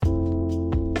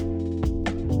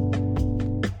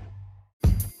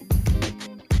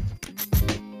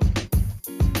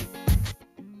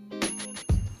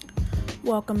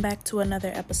Welcome back to another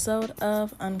episode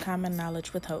of Uncommon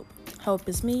Knowledge with Hope. Hope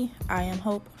is me. I am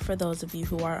Hope for those of you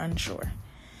who are unsure.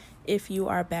 If you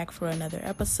are back for another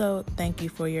episode, thank you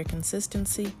for your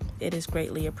consistency. It is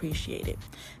greatly appreciated.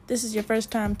 This is your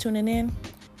first time tuning in.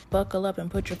 Buckle up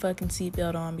and put your fucking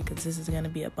seatbelt on because this is going to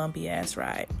be a bumpy ass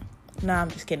ride. No,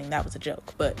 I'm just kidding. That was a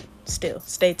joke, but still,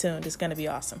 stay tuned. It's going to be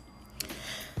awesome.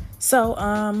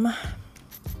 So,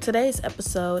 today's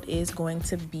episode is going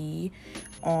to be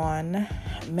on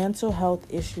mental health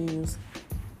issues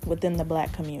within the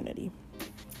Black community.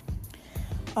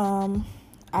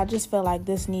 I just feel like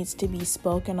this needs to be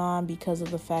spoken on because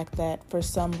of the fact that for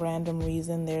some random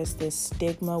reason there's this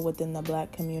stigma within the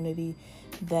Black community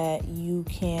that you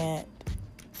can't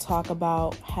talk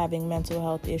about having mental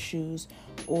health issues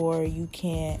or you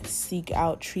can't seek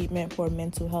out treatment for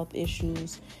mental health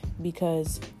issues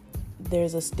because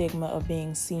there's a stigma of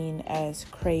being seen as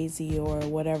crazy or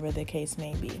whatever the case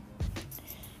may be.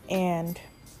 And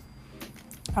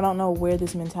I don't know where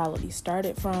this mentality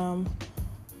started from,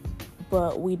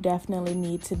 but we definitely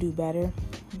need to do better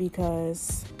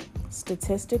because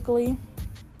statistically,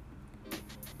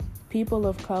 people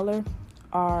of color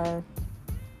are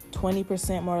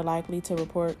 20% more likely to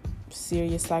report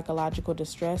serious psychological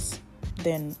distress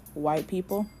than white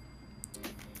people.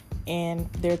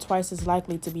 And they're twice as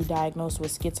likely to be diagnosed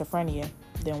with schizophrenia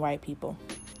than white people.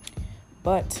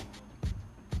 But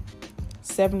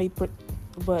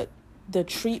the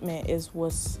treatment is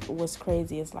what's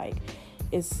crazy. It's like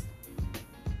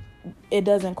it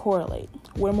doesn't correlate.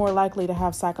 We're more likely to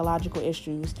have psychological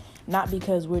issues, not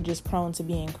because we're just prone to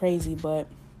being crazy, but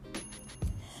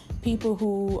people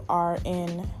who are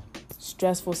in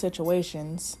stressful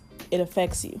situations, it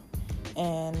affects you.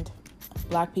 And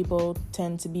Black people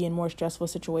tend to be in more stressful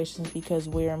situations because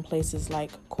we're in places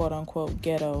like quote unquote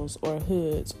ghettos or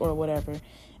hoods or whatever,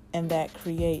 and that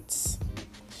creates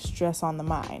stress on the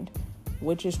mind,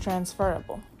 which is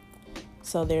transferable.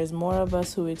 So there's more of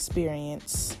us who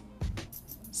experience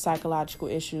psychological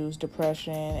issues,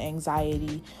 depression,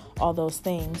 anxiety, all those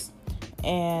things,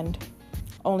 and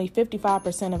only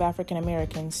 55% of African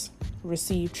Americans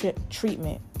receive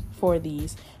treatment for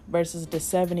these versus the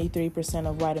 73%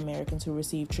 of white Americans who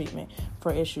receive treatment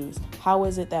for issues. How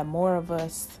is it that more of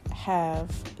us have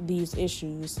these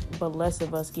issues, but less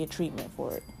of us get treatment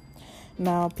for it?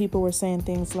 Now, people were saying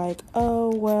things like,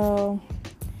 oh, well,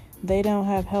 they don't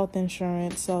have health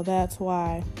insurance, so that's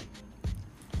why.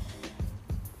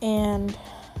 And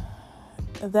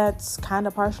that's kind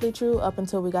of partially true up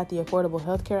until we got the Affordable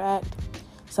Health Care Act.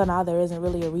 So now there isn't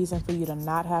really a reason for you to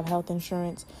not have health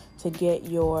insurance to get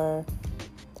your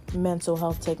mental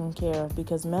health taken care of,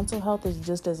 because mental health is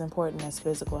just as important as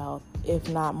physical health, if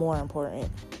not more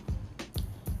important.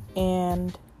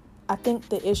 And I think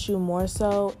the issue more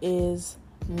so is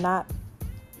not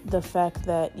the fact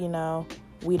that,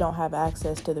 we don't have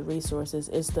access to the resources.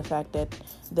 It's the fact that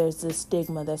there's this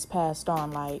stigma that's passed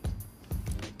on. Like,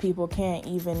 people can't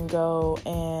even go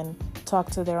and talk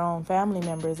to their own family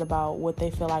members about what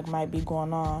they feel like might be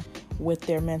going on with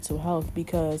their mental health,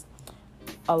 because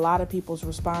a lot of people's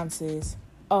response is,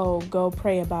 oh, go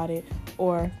pray about it,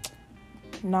 or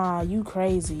nah, you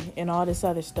crazy, and all this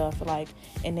other stuff. Like,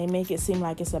 and they make it seem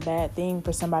like it's a bad thing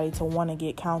for somebody to want to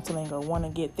get counseling or want to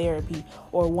get therapy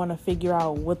or want to figure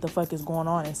out what the fuck is going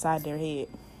on inside their head.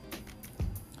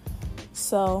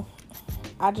 So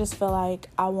I just feel like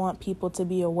I want people to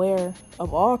be aware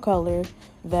of all color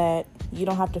that you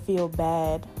don't have to feel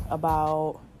bad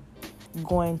about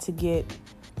going to get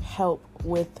help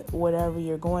with whatever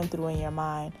you're going through in your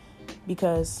mind,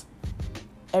 because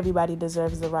everybody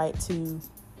deserves the right to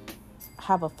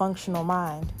have a functional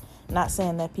mind. Not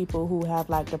saying that people who have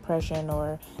like depression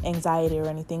or anxiety or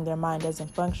anything, their mind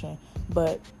doesn't function,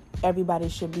 but everybody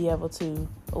should be able to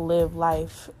live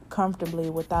life comfortably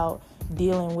without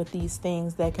dealing with these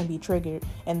things that can be triggered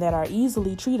and that are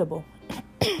easily treatable.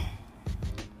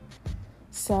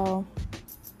 So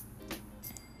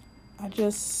I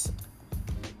guess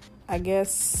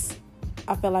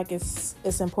I feel like it's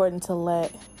important to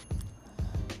let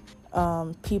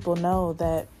people know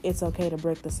that it's okay to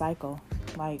break the cycle,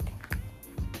 like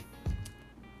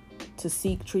to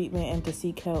seek treatment and to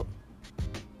seek help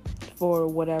for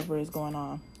whatever is going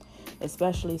on,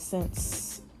 especially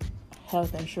since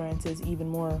health insurance is even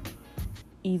more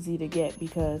easy to get,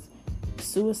 because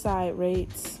suicide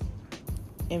rates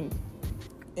in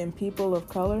people of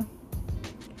color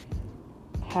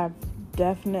have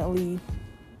definitely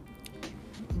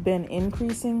been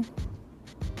increasing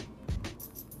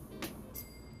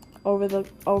over the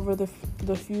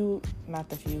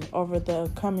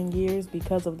coming years,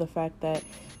 because of the fact that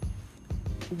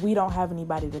we don't have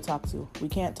anybody to talk to. We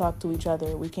can't talk to each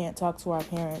other. We can't talk to our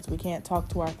parents. We can't talk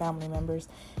to our family members.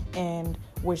 And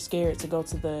we're scared to go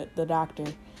to the doctor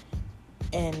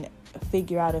and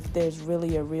figure out if there's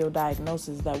really a real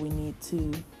diagnosis that we need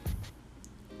to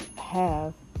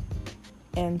have.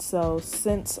 And so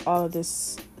since all of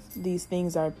these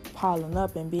things are piling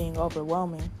up and being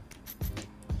overwhelming,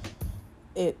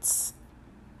 it's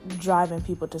driving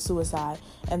people to suicide.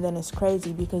 And then it's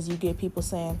crazy because you get people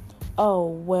saying, oh,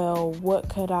 well, what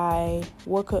could I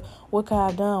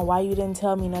have done? Why you didn't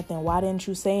tell me nothing? Why didn't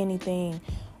you say anything?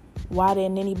 Why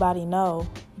didn't anybody know?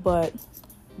 But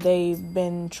they've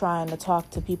been trying to talk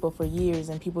to people for years,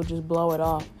 and people just blow it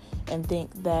off and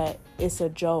think that it's a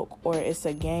joke or it's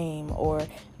a game or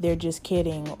they're just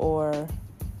kidding or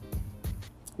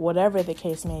whatever the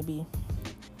case may be.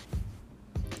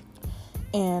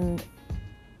 And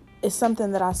it's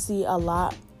something that I see a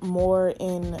lot more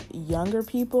in younger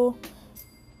people,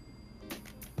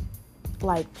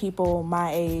 like people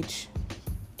my age,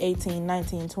 18,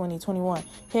 19, 20, 21.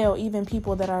 Hell, even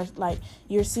people that are like,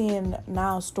 you're seeing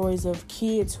now stories of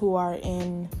kids who are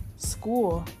in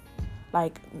school,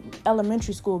 like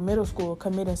elementary school, middle school,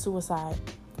 committing suicide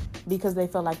because they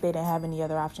felt like they didn't have any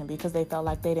other option, because they felt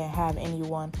like they didn't have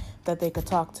anyone that they could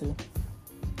talk to.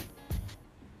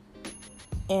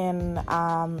 And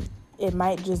it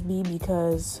might just be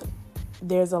because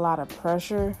there's a lot of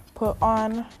pressure put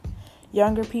on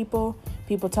younger people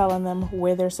telling them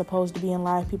where they're supposed to be in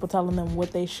life, people telling them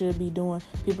what they should be doing,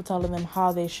 people telling them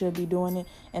how they should be doing it.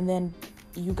 And then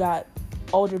you got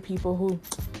older people who,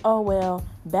 oh, well,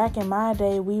 back in my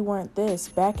day, we weren't this.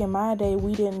 Back in my day,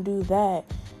 we didn't do that.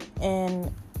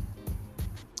 And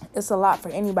it's a lot for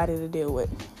anybody to deal with.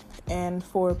 And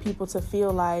for people to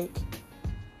feel like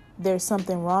there's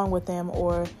something wrong with them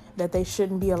or that they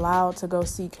shouldn't be allowed to go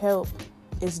seek help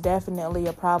is definitely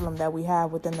a problem that we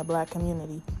have within the Black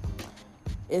community.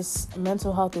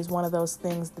 Mental health is one of those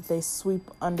things that they sweep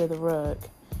under the rug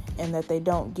and that they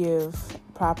don't give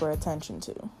proper attention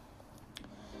to.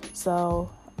 So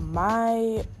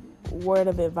my word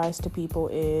of advice to people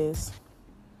is,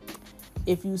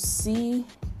 if you see,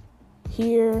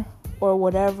 hear, or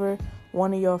whatever,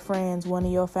 one of your friends, one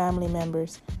of your family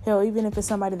members, hell, even if it's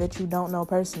somebody that you don't know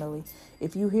personally,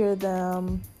 if you hear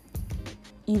them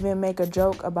even make a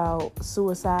joke about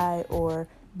suicide or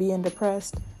being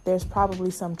depressed, there's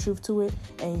probably some truth to it,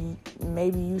 and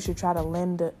maybe you should try to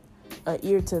lend an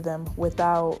ear to them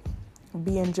without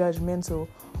being judgmental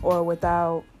or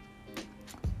without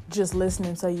just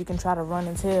listening so you can try to run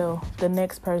and tell the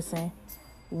next person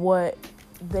what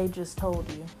they just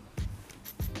told you.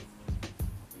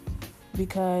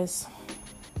 Because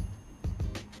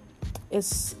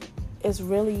it's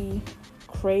really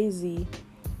crazy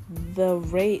the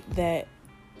rate that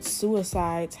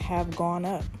suicides have gone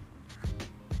up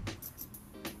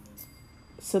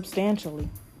substantially.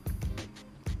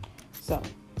 So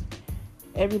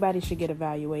everybody should get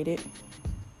evaluated.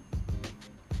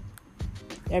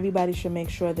 Everybody should make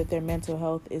sure that their mental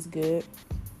health is good,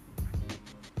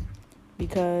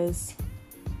 because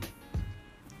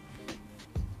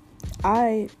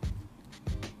I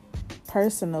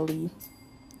personally,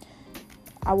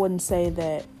 I wouldn't say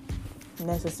that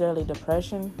necessarily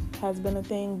depression has been a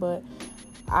thing, but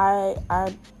I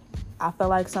feel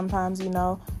like sometimes,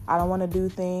 I don't want to do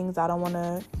things. I don't want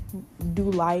to do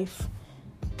life.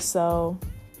 So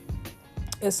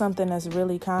it's something that's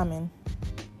really common.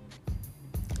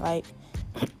 Like,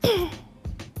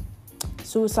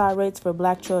 suicide rates for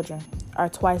Black children are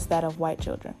twice that of white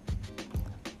children.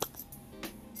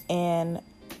 And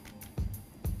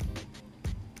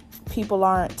people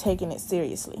aren't taking it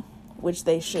seriously, which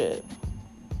they should.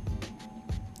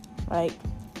 Like,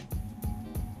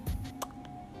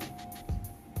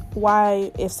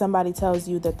 why, if somebody tells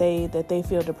you that they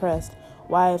feel depressed,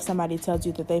 why, if somebody tells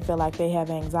you that they feel like they have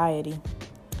anxiety,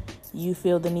 you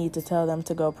feel the need to tell them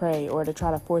to go pray or to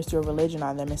try to force your religion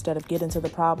on them instead of getting to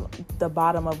the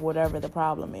bottom of whatever the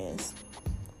problem is?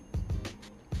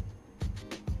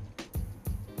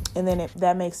 And then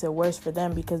that makes it worse for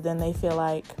them, because then they feel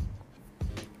like,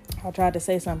 I tried to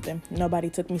say something, nobody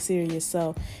took me serious,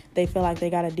 so they feel like they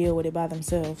got to deal with it by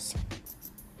themselves.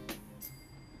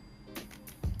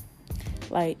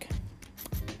 Like,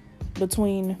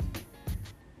 between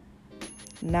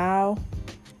now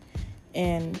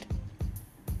and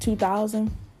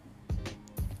 2000,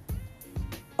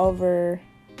 over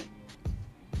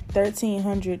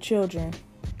 1,300 children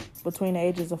between the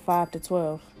ages of 5 to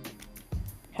 12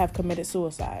 have committed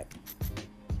suicide.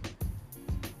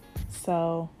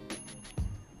 So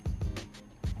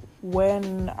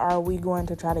when are we going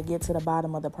to try to get to the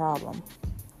bottom of the problem?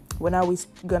 When are we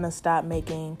going to stop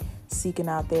seeking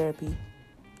out therapy,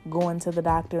 going to the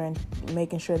doctor and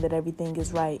making sure that everything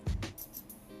is right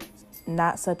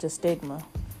not such a stigma?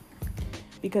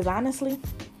 Because honestly,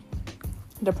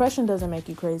 depression doesn't make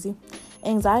you crazy.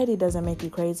 Anxiety doesn't make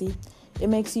you crazy. It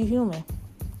makes you human.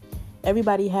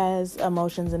 Everybody has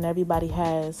emotions and everybody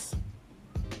has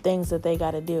things that they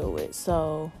got to deal with.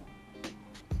 So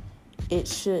it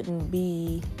shouldn't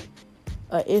be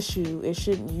an issue.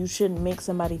 You shouldn't make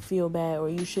somebody feel bad, or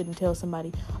you shouldn't tell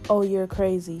somebody, "Oh, you're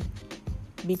crazy,"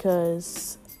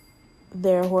 because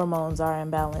their hormones are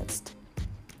imbalanced.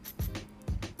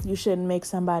 You shouldn't make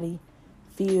somebody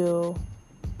feel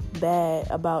bad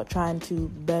about trying to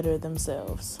better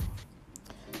themselves.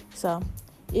 So,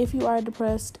 if you are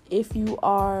depressed, if you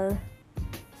are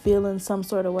feeling some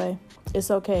sort of way,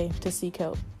 it's okay to seek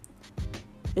help.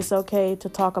 It's okay to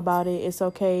talk about it. It's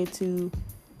okay to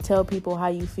tell people how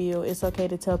you feel. It's okay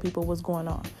to tell people what's going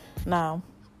on. Now,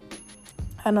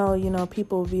 I know,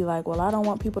 people will be like, well, I don't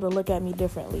want people to look at me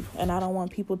differently, and I don't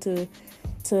want people to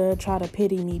try to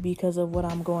pity me because of what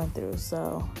I'm going through.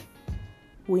 So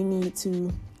we need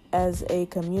to, as a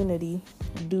community,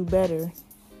 do better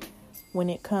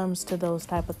when it comes to those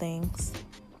type of things.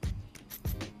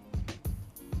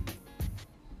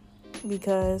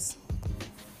 Because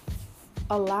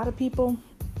a lot of people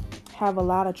have a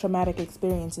lot of traumatic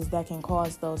experiences that can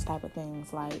cause those type of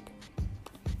things. Like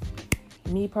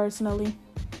me personally,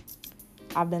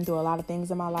 I've been through a lot of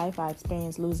things in my life. I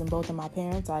experienced losing both of my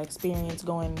parents. I experienced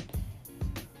going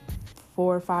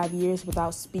 4 or 5 years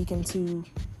without speaking to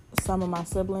some of my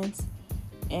siblings.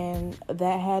 And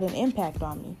that had an impact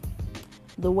on me.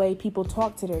 The way people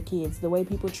talk to their kids, the way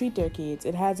people treat their kids,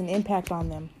 it has an impact on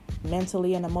them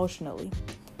mentally and emotionally.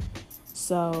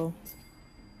 So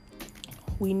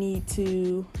we need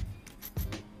to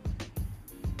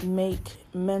make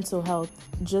mental health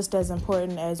just as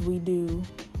important as we do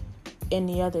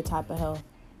any other type of health.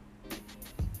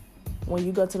 When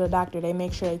you go to the doctor, they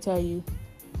make sure they tell you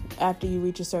after you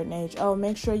reach a certain age, oh,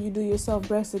 make sure you do your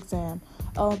self-breast exam.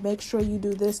 Oh, make sure you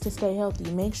do this to stay healthy.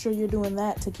 Make sure you're doing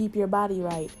that to keep your body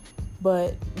right.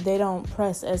 But they don't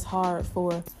press as hard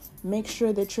for make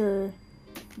sure that you're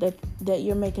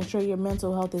making sure your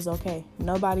mental health is okay.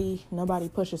 Nobody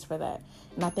pushes for that.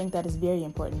 And I think that is very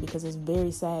important, because it's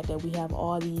very sad that we have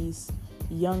all these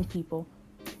young people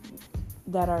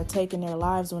that are taking their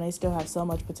lives when they still have so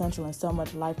much potential and so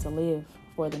much life to live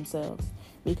for themselves.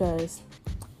 Because,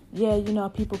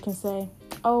 people can say,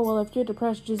 oh, well, if you're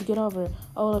depressed, just get over it.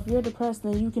 Oh, if you're depressed,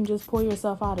 then you can just pull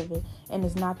yourself out of it. And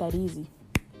it's not that easy.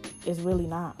 It's really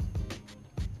not.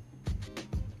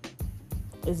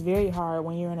 It's very hard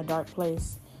when you're in a dark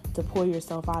place to pull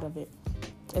yourself out of it.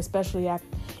 Especially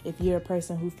if you're a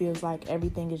person who feels like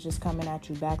everything is just coming at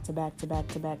you back to back to back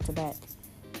to back to back.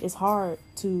 It's hard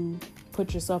to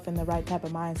put yourself in the right type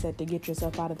of mindset to get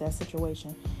yourself out of that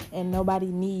situation. And nobody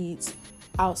needs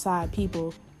outside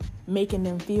people making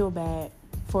them feel bad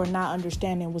for not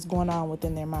understanding what's going on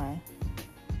within their mind.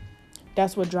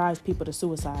 That's what drives people to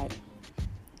suicide.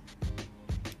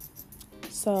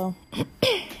 So,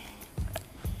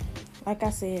 like I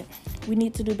said, we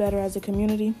need to do better as a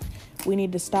community. We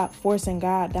need to stop forcing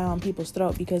God down people's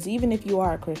throat, because even if you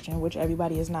are a Christian, which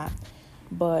everybody is not,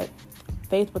 but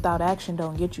faith without action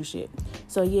don't get you shit.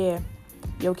 So yeah,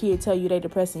 your kid tell you they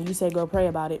depressed and you say go pray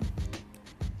about it.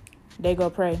 They go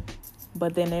pray,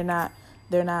 but then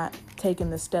they're not taking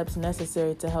the steps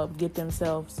necessary to help get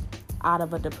themselves out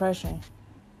of a depression,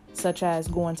 such as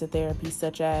going to therapy,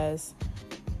 such as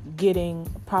getting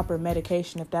proper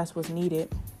medication if that's what's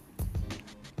needed.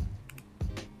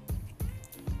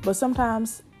 But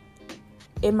sometimes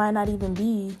it might not even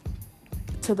be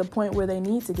to the point where they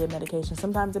need to get medication.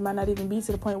 Sometimes it might not even be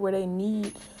to the point where they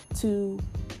need to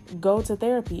go to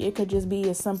therapy. It could just be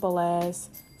as simple as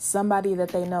somebody that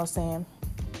they know saying,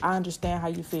 I understand how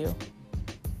you feel.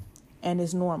 And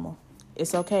it's normal.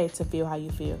 It's okay to feel how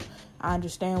you feel. I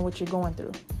understand what you're going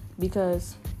through.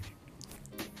 Because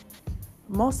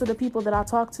most of the people that I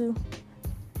talk to,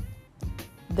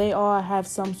 they all have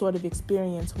some sort of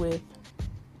experience with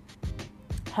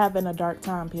having a dark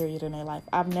time period in their life.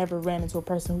 I've never ran into a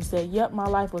person who said, yep, my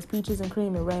life was peaches and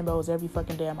cream and rainbows every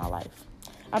fucking day of my life.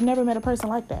 I've never met a person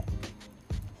like that.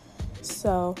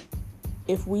 So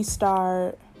if we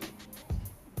start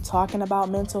talking about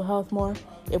mental health more,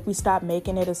 if we stop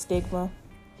making it a stigma,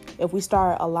 if we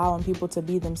start allowing people to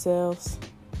be themselves,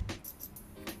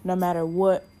 no matter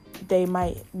what they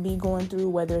might be going through,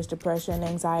 whether it's depression,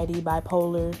 anxiety,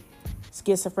 bipolar,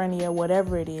 schizophrenia,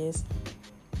 whatever it is,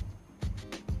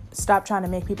 stop trying to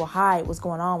make people hide what's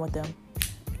going on with them.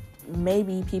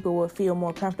 maybe people would feel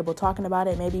more comfortable talking about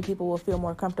it. Maybe people will feel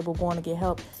more comfortable going to get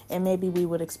help, and maybe we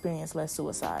would experience less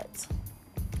suicides.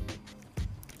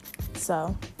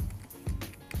 So,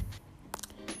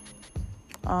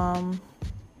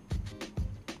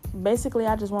 basically,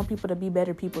 I just want people to be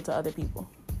better people to other people,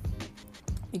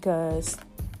 because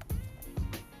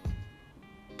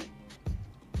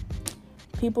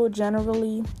people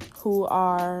generally who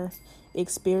are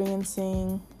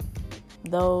experiencing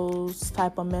those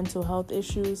type of mental health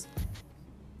issues,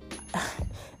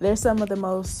 they're some of the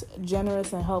most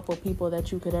generous and helpful people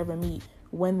that you could ever meet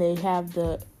when they have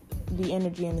the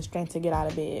energy and the strength to get out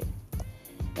of bed.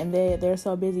 And they're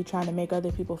so busy trying to make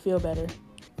other people feel better,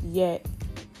 yet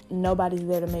nobody's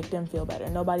there to make them feel better.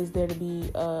 Nobody's there to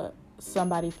be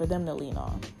somebody for them to lean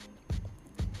on.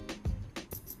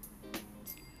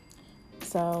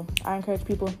 So I encourage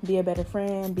people, be a better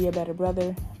friend, be a better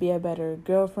brother, be a better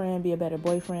girlfriend, be a better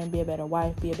boyfriend, be a better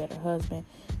wife, be a better husband,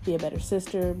 be a better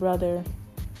sister, brother.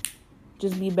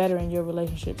 Just be better in your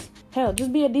relationships. Hell,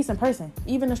 just be a decent person.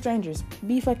 Even to strangers.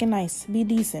 Be fucking nice. Be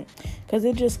decent. Because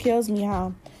it just kills me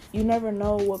how you never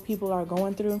know what people are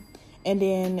going through. And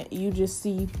then you just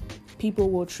see people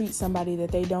will treat somebody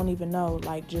that they don't even know,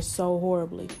 like, just so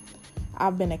horribly.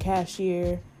 I've been a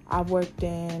cashier. I worked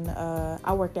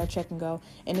at Check and Go.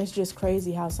 And it's just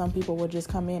crazy how some people will just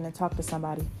come in and talk to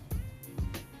somebody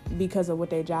because of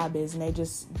what their job is. And they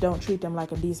just don't treat them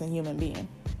like a decent human being.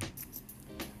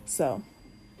 So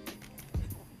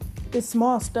it's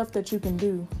small stuff that you can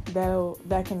do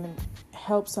that can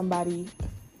help somebody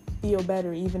feel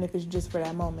better, even if it's just for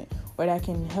that moment, or that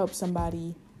can help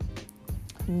somebody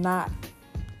not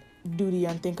do the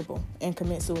unthinkable and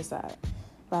commit suicide.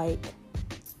 Like,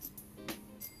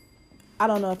 I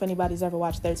don't know if anybody's ever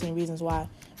watched 13 Reasons Why,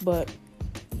 but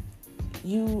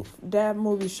that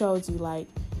movie shows you, like,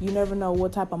 you never know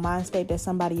what type of mind state that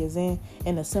somebody is in,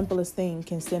 and the simplest thing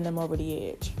can send them over the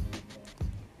edge.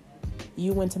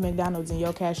 You went to McDonald's and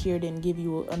your cashier didn't give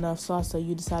you enough sauce, so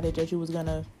you decided that you was going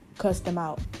to cuss them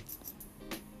out.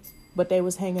 But they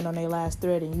was hanging on their last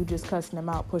thread, and you just cussed them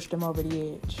out, pushed them over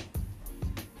the edge.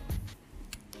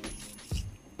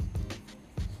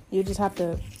 You just have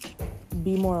to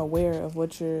be more aware of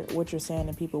what you're saying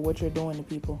to people, what you're doing to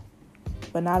people.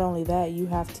 But not only that, you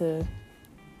have to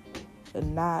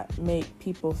not make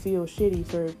people feel shitty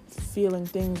for feeling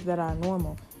things that are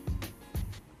normal.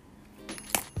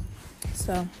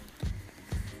 So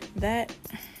that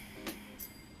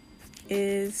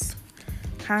is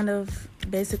kind of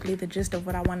basically the gist of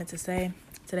what I wanted to say.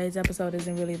 Today's episode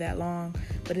isn't really that long,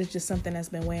 but it's just something that's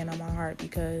been weighing on my heart,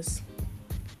 because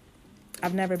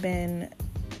I've never been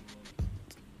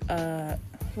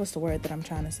what's the word that I'm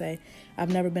trying to say? I've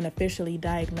never been officially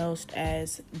diagnosed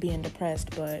as being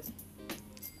depressed, but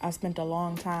I spent a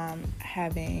long time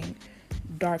having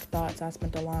dark thoughts. I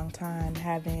spent a long time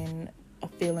having a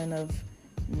feeling of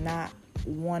not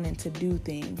wanting to do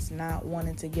things, not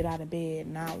wanting to get out of bed,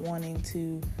 not wanting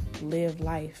to live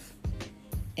life.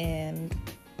 And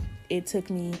it took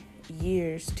me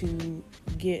years to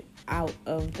get out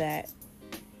of that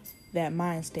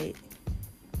mind state,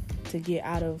 to get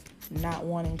out of not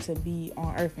wanting to be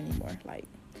on earth anymore.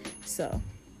 So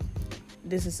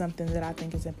this is something that I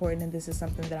think is important, and this is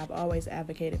something that I've always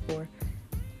advocated for.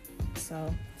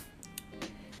 So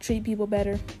treat people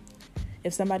better.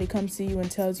 If somebody comes to you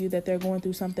and tells you that they're going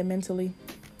through something mentally,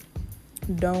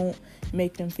 don't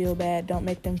make them feel bad. Don't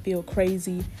make them feel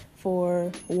crazy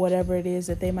for whatever it is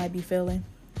that they might be feeling.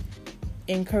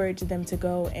 Encourage them to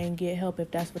go and get help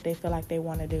if that's what they feel like they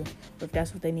want to do, or if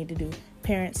that's what they need to do.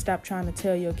 Parents, stop trying to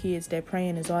tell your kids that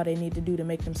praying is all they need to do to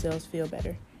make themselves feel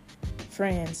better.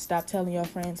 Friends, stop telling your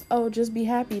friends, oh, just be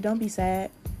happy, don't be sad,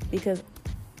 because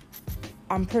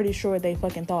I'm pretty sure they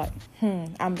fucking thought,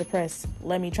 I'm depressed,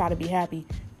 let me try to be happy.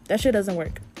 That shit doesn't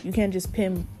work. You can't just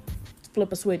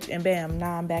flip a switch and bam,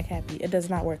 now I'm back happy. It does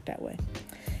not work that way.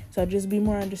 So just be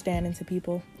more understanding to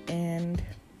people and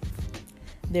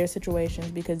their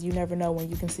situations, because you never know when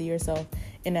you can see yourself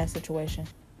in that situation.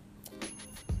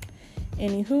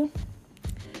 Anywho,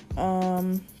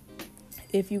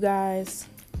 if you guys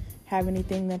have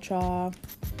anything that y'all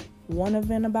want to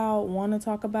vent about, want to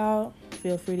talk about,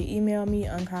 feel free to email me,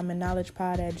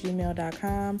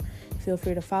 uncommon-knowledge-pod@gmail.com. Feel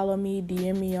free to follow me,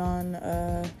 DM me on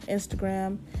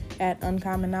Instagram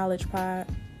 @uncommon-knowledge-pod.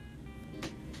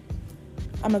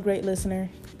 I'm a great listener,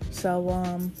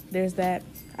 so there's that.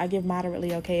 I give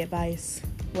moderately okay advice,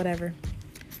 whatever.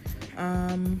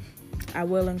 I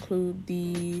will include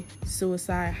the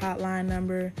suicide hotline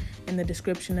number in the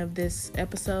description of this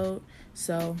episode.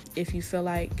 So if you feel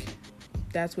like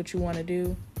that's what you want to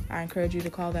do, I encourage you to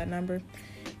call that number.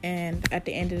 And at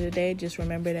the end of the day, just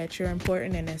remember that you're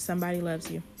important and that somebody loves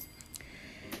you.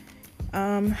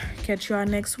 Catch y'all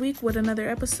next week with another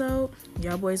episode.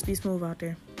 Y'all boys be smooth out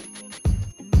there.